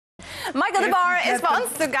Michael DeBar ist bei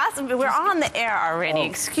uns zu Gast und we're on the air already.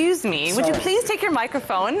 Excuse me. Would you please take your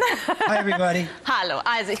microphone? Hi, everybody. Hallo.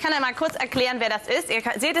 Also, ich kann einmal kurz erklären, wer das ist. Ihr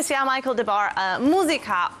seht es ja, Michael DeBar,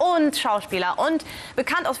 Musiker und Schauspieler und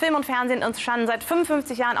bekannt aus Film und Fernsehen und schon seit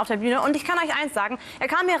 55 Jahren auf der Bühne. Und ich kann euch eins sagen, er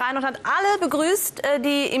kam hier rein und hat alle begrüßt,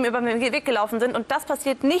 die ihm über den Weg gelaufen sind. Und das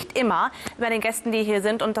passiert nicht immer bei den Gästen, die hier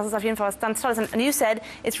sind. Und das ist auf jeden Fall was ganz Tolles. And you said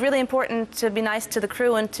it's really important to be nice to the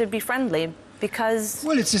crew and to be friendly. Because...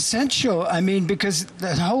 Well, it's essential. I mean, because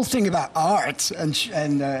the whole thing about art and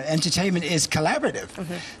entertainment is collaborative.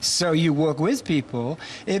 So you work with people.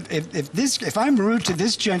 If I'm rude to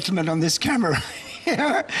this gentleman on this camera,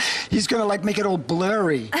 he's going to like make it all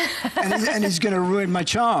blurry, and he's going to ruin my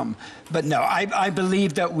charm. But no, I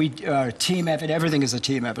believe that we are a team effort. Everything is a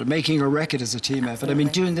team effort. Making a record is a team effort. I mean,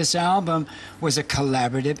 doing this album was a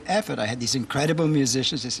collaborative effort. I had these incredible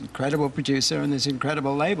musicians, this incredible producer, and this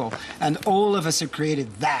incredible label, and all of us have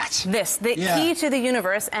created that. The key to the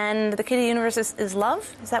universe, and the key to the universe is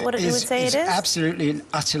love? Is that what you would say it is? Absolutely and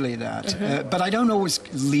utterly that. But I don't always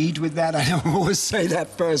lead with that. I don't always say that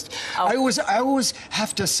first. Oh. I always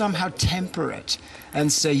have to somehow temper it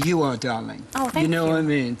and say, you are, darling. Oh, thank you. You know what I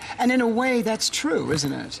mean? And in a way, that's true,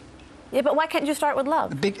 isn't it? Yeah, but why can't you start with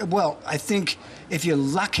love? Well, I think if you're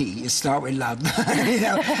lucky, you start with love.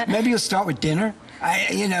 Maybe you'll start with dinner,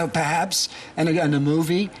 perhaps, and a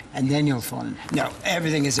movie, and then you'll fall in. No,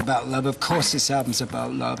 everything is about love. Of course, this album's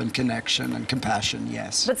about love and connection and compassion,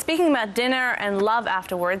 yes. But speaking about dinner and love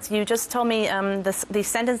afterwards, you just told me the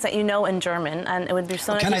sentence that you know in German, and it would be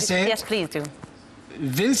so nice. Can I say it? Yes, please do.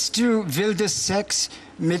 Willst du wildes Sex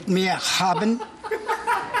mit mir haben?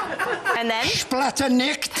 And then?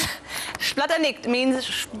 Splatternickt. Splatternickt means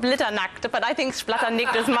splitternackt, but I think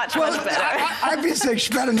splatternickt is much better. I've been saying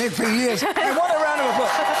splatternickt for years. Hey, what a round of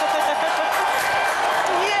applause.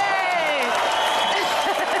 Yay!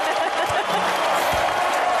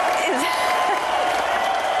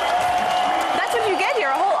 That's what you get here,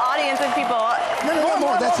 a whole audience of people. No,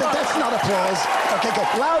 more. That's not applause. Okay, good.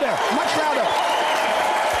 Louder, much louder.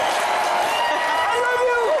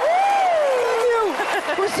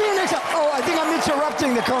 We'll see you next time. Oh, I think I'm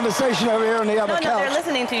interrupting the conversation over here on the other couch. No, they're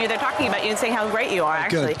listening to you. They're talking about you and saying how great you are,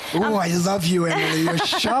 actually. Good. Oh, I love you, Emily. You're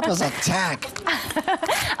sharp as a tack.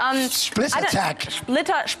 Splitternackt.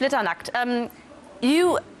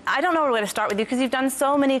 I don't know where to start with you because you've done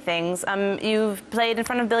so many things. You've played in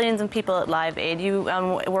front of billions of people at Live Aid. You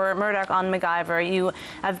were Murdoch on MacGyver. You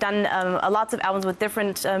have done lots of albums with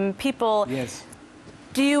different people. Yes.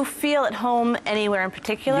 Do you feel at home anywhere in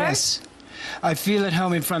particular? Yes. I feel at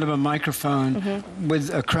home in front of a microphone with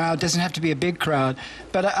a crowd. Doesn't have to be a big crowd.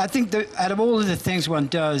 But I think that out of all of the things one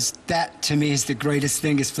does, that to me is the greatest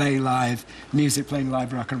thing, is playing live music, playing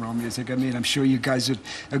live rock and roll music. I mean, I'm sure you guys would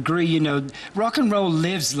agree, rock and roll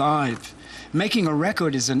lives live. Making a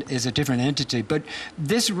record is a different entity. But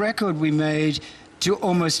this record we made to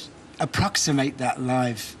almost approximate that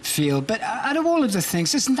live feel. But out of all of the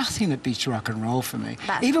things, there's nothing that beats rock and roll for me.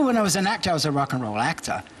 Even when I was an actor, I was a rock and roll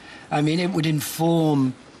actor. I mean, it would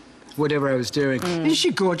inform whatever I was doing. Isn't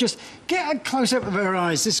she gorgeous? Get a close-up of her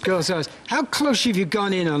eyes, this girl's eyes. How close have you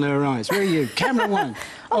gone in on her eyes? Where are you? Camera one.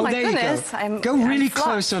 Oh, my there goodness. you go. Go really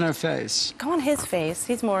close on her face. Go on his face.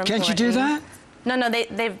 He's more important. Can't you do that? No,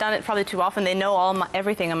 they've done it probably too often. They know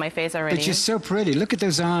everything on my face already. But you're so pretty. Look at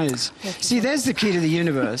those eyes. See, there's the key to the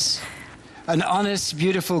universe. An honest,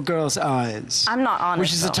 beautiful girl's eyes. I'm not honest,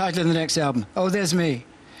 which is the title of the next album. Oh, there's me.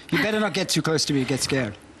 You better not get too close to me, get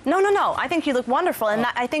scared. No. I think you look wonderful, and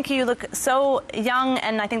I think you look so young,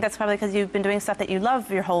 and I think that's probably because you've been doing stuff that you love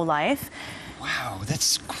your whole life. Wow,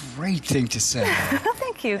 that's a great thing to say.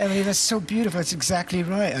 Thank you. Emily, that's so beautiful. That's exactly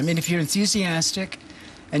right. I mean, if you're enthusiastic,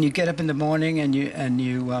 and you get up in the morning, and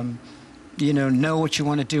you know what you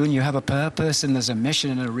want to do, and you have a purpose, and there's a mission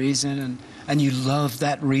and a reason, and you love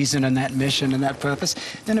that reason and that mission and that purpose,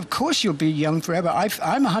 then of course you'll be young forever.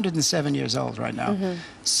 I'm 107 years old right now.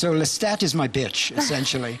 So Lestat is my bitch,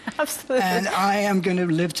 essentially. Absolutely. And I am going to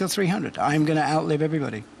live till 300. I'm going to outlive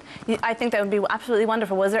everybody. I think that would be absolutely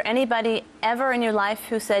wonderful. Was there anybody ever in your life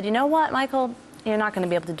who said, you know what, Michael, you're not going to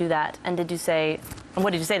be able to do that? And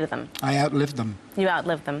what did you say to them? I outlived them. You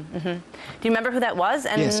outlived them. Do you remember who that was?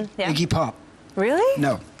 And, yes, Iggy Pop. Really?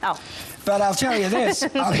 No, Oh. But I'll tell you this.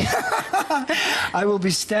 I will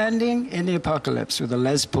be standing in the apocalypse with a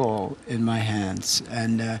Les Paul in my hands.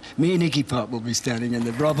 And me and Iggy Pop will be standing in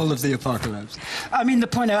the rubble of the apocalypse. I mean, the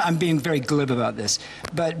point out, I'm being very glib about this.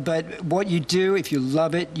 But what you do, if you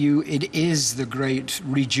love it, it is the great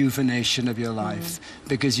rejuvenation of your life.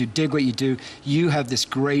 Because you dig what you do. You have this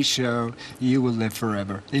great show. You will live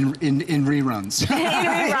forever in reruns. In reruns,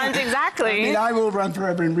 exactly. I mean, I will run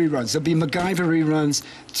forever in reruns. There'll be MacGyver reruns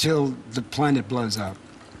till the planet blows up.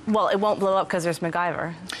 Well, it won't blow up because there's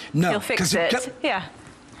MacGyver. No, he'll fix it. Yeah.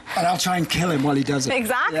 And I'll try and kill him while he does it.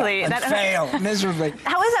 Exactly. Yeah, and fail miserably.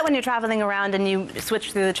 How is that when you're traveling around and you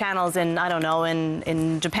switch through the channels in, I don't know,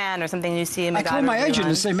 in Japan or something, you see a MacGyver I call my agent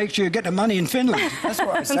and say, make sure you get the money in Finland. That's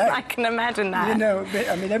what I say. I can imagine that. You know,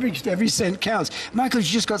 I mean, every cent counts. Michael, you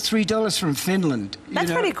just got $3 from Finland.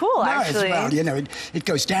 That's pretty cool, actually. Well, you know, it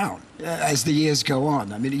goes down as the years go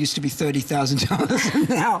on. I mean, it used to be $30,000, and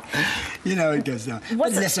now, you know, it goes down.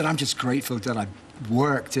 But listen, I'm just grateful that I've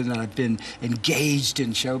worked and that I've been engaged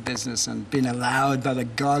in show business and been allowed by the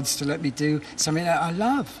gods to let me do something that I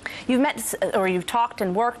love. You've met, or you've talked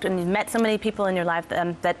and worked, and you've met so many people in your life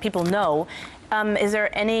that people know. Is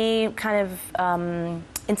there any kind of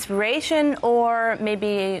inspiration or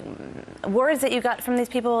maybe words that you got from these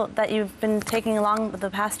people that you've been taking along the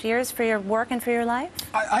past years for your work and for your life?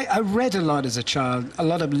 I read a lot as a child, a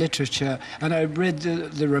lot of literature, and I read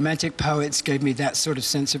the Romantic poets gave me that sort of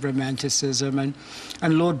sense of romanticism,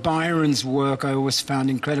 and Lord Byron's work I always found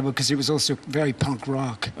incredible because it was also very punk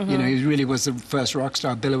rock. You know, he really was the first rock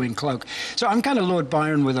star, billowing cloak. So I'm kind of Lord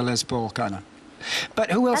Byron with a Les Paul kind of. But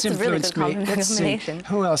who else influenced me? Let's see.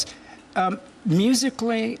 Who else?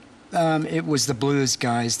 Musically, it was the blues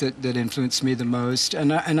guys that influenced me the most,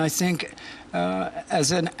 and I think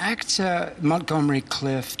as an actor, Montgomery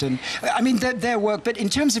Clift, and I mean their work. But in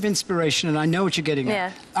terms of inspiration, and I know what you're getting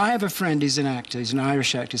at. I have a friend. He's an actor. He's an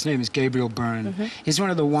Irish actor. His name is Gabriel Byrne. He's one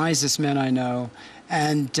of the wisest men I know,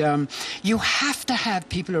 and you have to have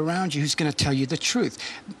people around you who's going to tell you the truth.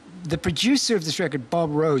 The producer of this record,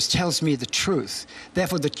 Bob Rose, tells me the truth.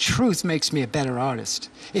 Therefore, the truth makes me a better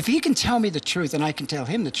artist. If he can tell me the truth and I can tell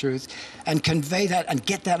him the truth and convey that and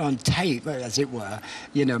get that on tape, as it were,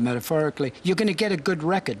 you know, metaphorically, you're going to get a good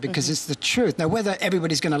record because it's the truth. Now, whether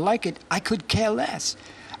everybody's going to like it, I could care less.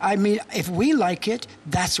 I mean, if we like it,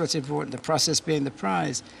 that's what's important, the process being the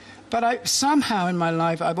prize. But somehow in my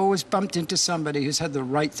life, I've always bumped into somebody who's had the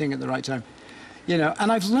right thing at the right time. You know,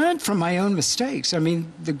 and I've learned from my own mistakes. I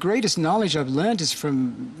mean, the greatest knowledge I've learned is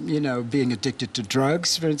from, you know, being addicted to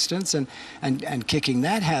drugs, for instance, and kicking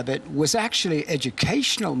that habit was actually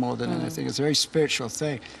educational more than anything. It's a very spiritual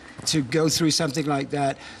thing to go through something like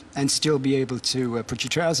that and still be able to put your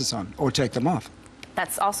trousers on or take them off.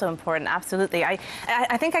 That's also important, absolutely. I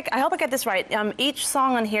think, I hope I get this right. Each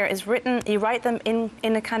song on here is written, you write them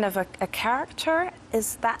in a kind of a character.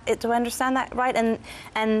 Is that it? Do I understand that right?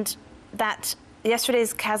 And that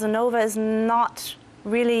yesterday's Casanova is not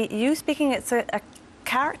really you speaking, it's a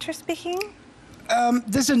character speaking?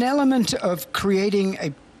 There's an element of creating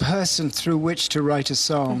a person through which to write a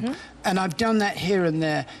song, and I've done that here and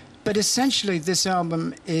there. But essentially, this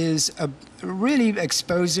album is really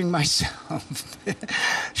exposing myself,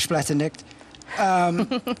 Splatternicht,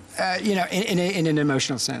 you know, in an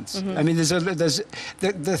emotional sense. I mean,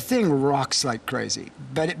 the thing rocks like crazy,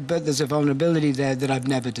 but there's a vulnerability there that I've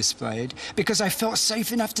never displayed because I felt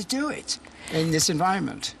safe enough to do it in this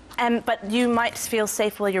environment. But you might feel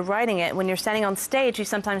safe while you're writing it. When you're standing on stage, you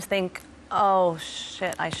sometimes think, oh,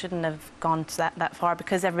 shit, I shouldn't have gone to that far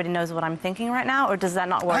because everybody knows what I'm thinking right now? Or does that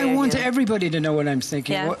not worry you? I want everybody to know what I'm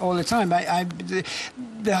thinking all the time.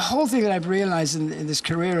 The whole thing that I've realized in this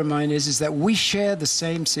career of mine is that we share the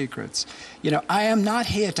same secrets. You know, I am not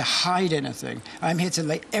here to hide anything. I'm here to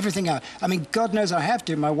lay everything out. I mean, God knows I have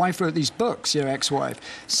to. My wife wrote these books, your ex-wife.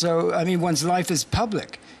 So, I mean, one's life is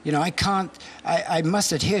public. You know, I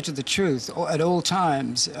must adhere to the truth at all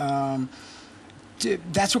times.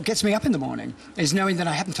 That's what gets me up in the morning, is knowing that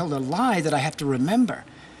I haven't told a lie that I have to remember.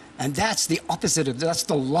 And that's the opposite of, that's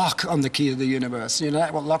the lock on the key of the universe. You know,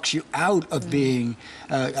 that's what locks you out of being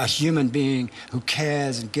a human being who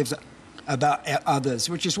cares and gives about others,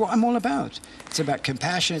 which is what I'm all about. It's about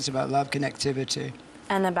compassion, it's about love, connectivity.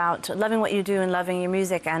 And about loving what you do and loving your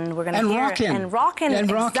music, and we're going to hear rockin'. And rockin',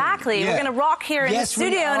 exactly. Yeah. We're going to rock here in the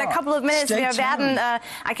studio in a couple of minutes. Wir werden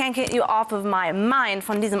I Can't Get You Off of My Mind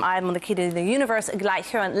von diesem Album The Key to the Universe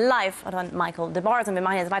gleich hören live von Michael DeBar. Und wir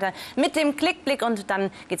machen jetzt weiter mit dem Klickblick und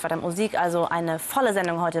dann geht's weiter mit Musik. Also eine volle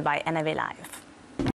Sendung heute bei NRW Live.